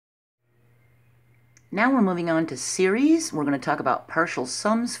Now we're moving on to series. We're going to talk about partial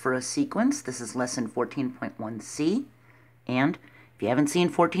sums for a sequence. This is lesson 14.1c. And if you haven't seen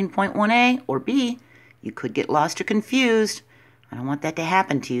 14.1a or b, you could get lost or confused. I don't want that to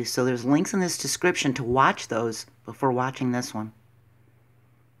happen to you, so there's links in this description to watch those before watching this one.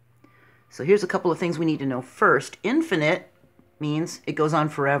 So here's a couple of things we need to know first. Infinite means it goes on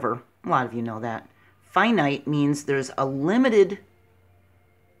forever. A lot of you know that. Finite means there's a limited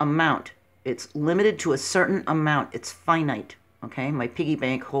amount. It's limited to a certain amount. It's finite, okay? My piggy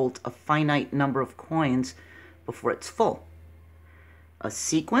bank holds a finite number of coins before it's full. A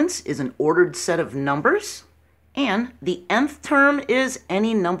sequence is an ordered set of numbers, and the nth term is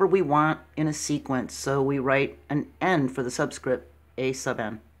any number we want in a sequence. So we write an n for the subscript a sub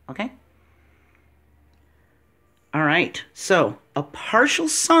n, okay? All right, so a partial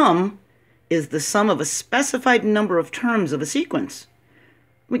sum is the sum of a specified number of terms of a sequence.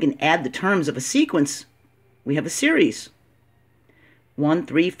 We can add the terms of a sequence. We have a series. 1,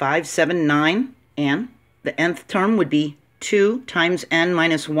 3, 5, 7, 9, and the nth term would be 2 times n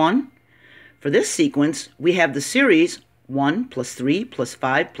minus 1. For this sequence, we have the series 1 plus 3 plus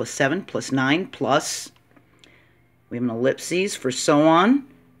 5 plus 7 plus 9 plus, we have an ellipses for so on,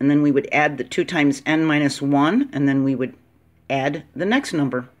 and then we would add the 2 times n minus 1, and then we would add the next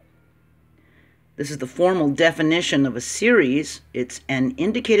number. This is the formal definition of a series. It's an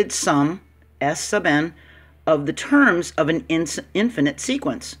indicated sum, S sub n, of the terms of an infinite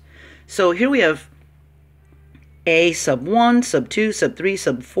sequence. So here we have a sub 1, sub 2, sub 3,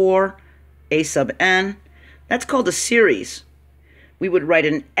 sub 4, a sub n. That's called a series. We would write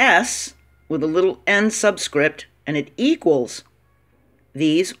an S with a little n subscript, and it equals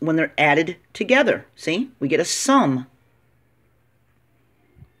these when they're added together. See? We get a sum.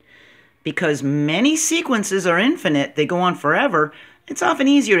 Because many sequences are infinite, they go on forever, it's often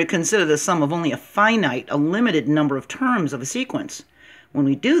easier to consider the sum of only a finite, a limited number of terms of a sequence. When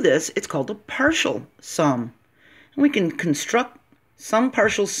we do this, it's called a partial sum. And we can construct some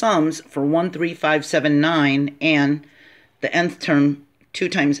partial sums for 1, 3, 5, 7, 9, and the nth term 2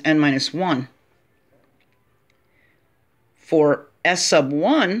 times n minus 1. For S sub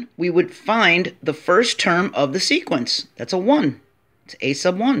 1, we would find the first term of the sequence. That's a 1. It's a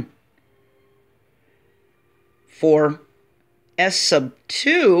sub 1. For S sub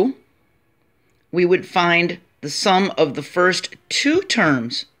 2, we would find the sum of the first 2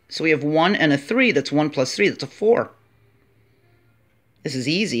 terms. So we have 1 and a 3. That's 1 plus 3. That's a 4. This is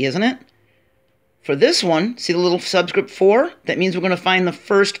easy, isn't it? For this one, see the little subscript 4? That means we're going to find the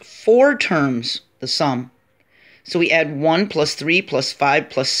first 4 terms, the sum. So we add 1 plus 3 plus 5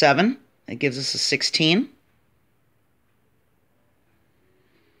 plus 7. That gives us a 16.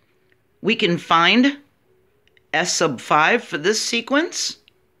 We can find S sub 5 for this sequence.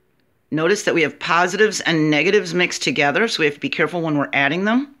 Notice that we have positives and negatives mixed together, so we have to be careful when we're adding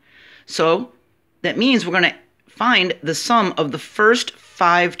them. So that means we're going to find the sum of the first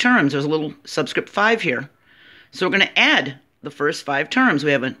 5 terms. There's a little subscript 5 here. So we're going to add the first 5 terms.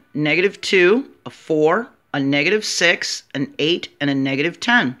 We have a negative 2, a 4, a negative 6, an 8, and a negative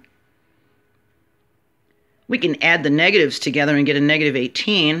 10. We can add the negatives together and get a negative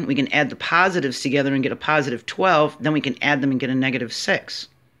 18. We can add the positives together and get a positive 12. Then we can add them and get a negative 6.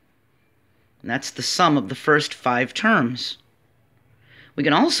 And that's the sum of the first 5 terms. We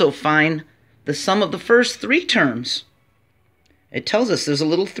can also find the sum of the first 3 terms. It tells us there's a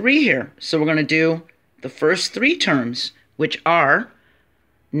little 3 here. So we're going to do the first 3 terms, which are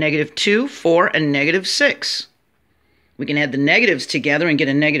negative 2, 4, and negative 6. We can add the negatives together and get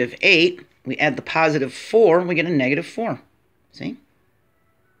a negative 8. We add the positive 4, we get a negative 4. See?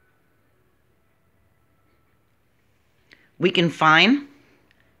 We can find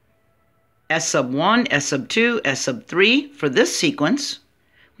S sub 1, S sub 2, S sub 3 for this sequence.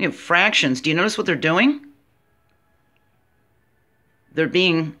 We have fractions. Do you notice what they're doing? They're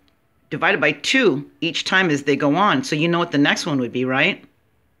being divided by 2 each time as they go on. So you know what the next one would be, right?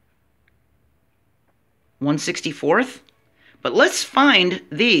 1/64th? But let's find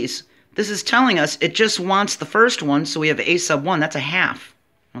these. This is telling us it just wants the first one, so we have a sub 1. That's a half,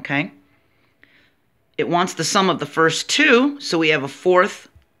 okay? It wants the sum of the first 2, so we have a 1/4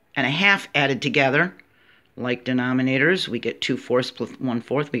 and a half added together. Like denominators, we get 2/4 plus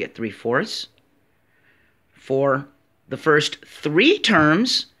 1/4, we get 3/4. For the first 3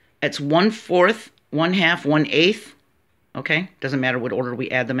 terms, it's 1/4, 1/2, 1/8, okay? Doesn't matter what order we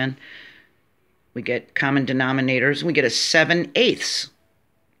add them in. We get common denominators, we get a 7/8.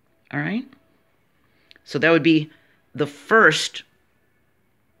 All right? So that would be the first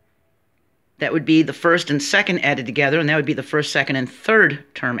That would be the first and second added together, and that would be the first, second, and third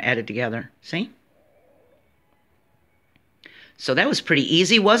term added together. See? So that was pretty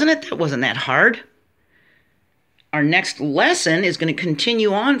easy, wasn't it? That wasn't that hard. Our next lesson is going to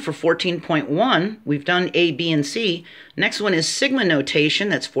continue on for 14.1. We've done A, B, and C. Next one is sigma notation.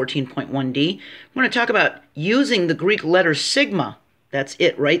 That's 14.1D. We're going to talk about using the Greek letter sigma. That's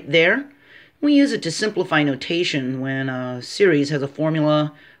it right there. We use it to simplify notation when a series has a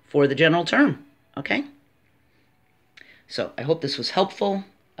formula for the general term. Okay? So I hope this was helpful.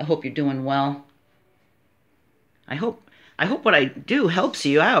 I hope you're doing well. I hope what I do helps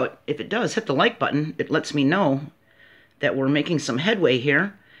you out. If it does, hit the like button. It lets me know that we're making some headway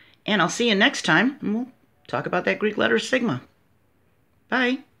here. And I'll see you next time, and we'll talk about that Greek letter sigma.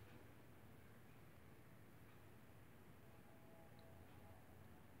 Bye.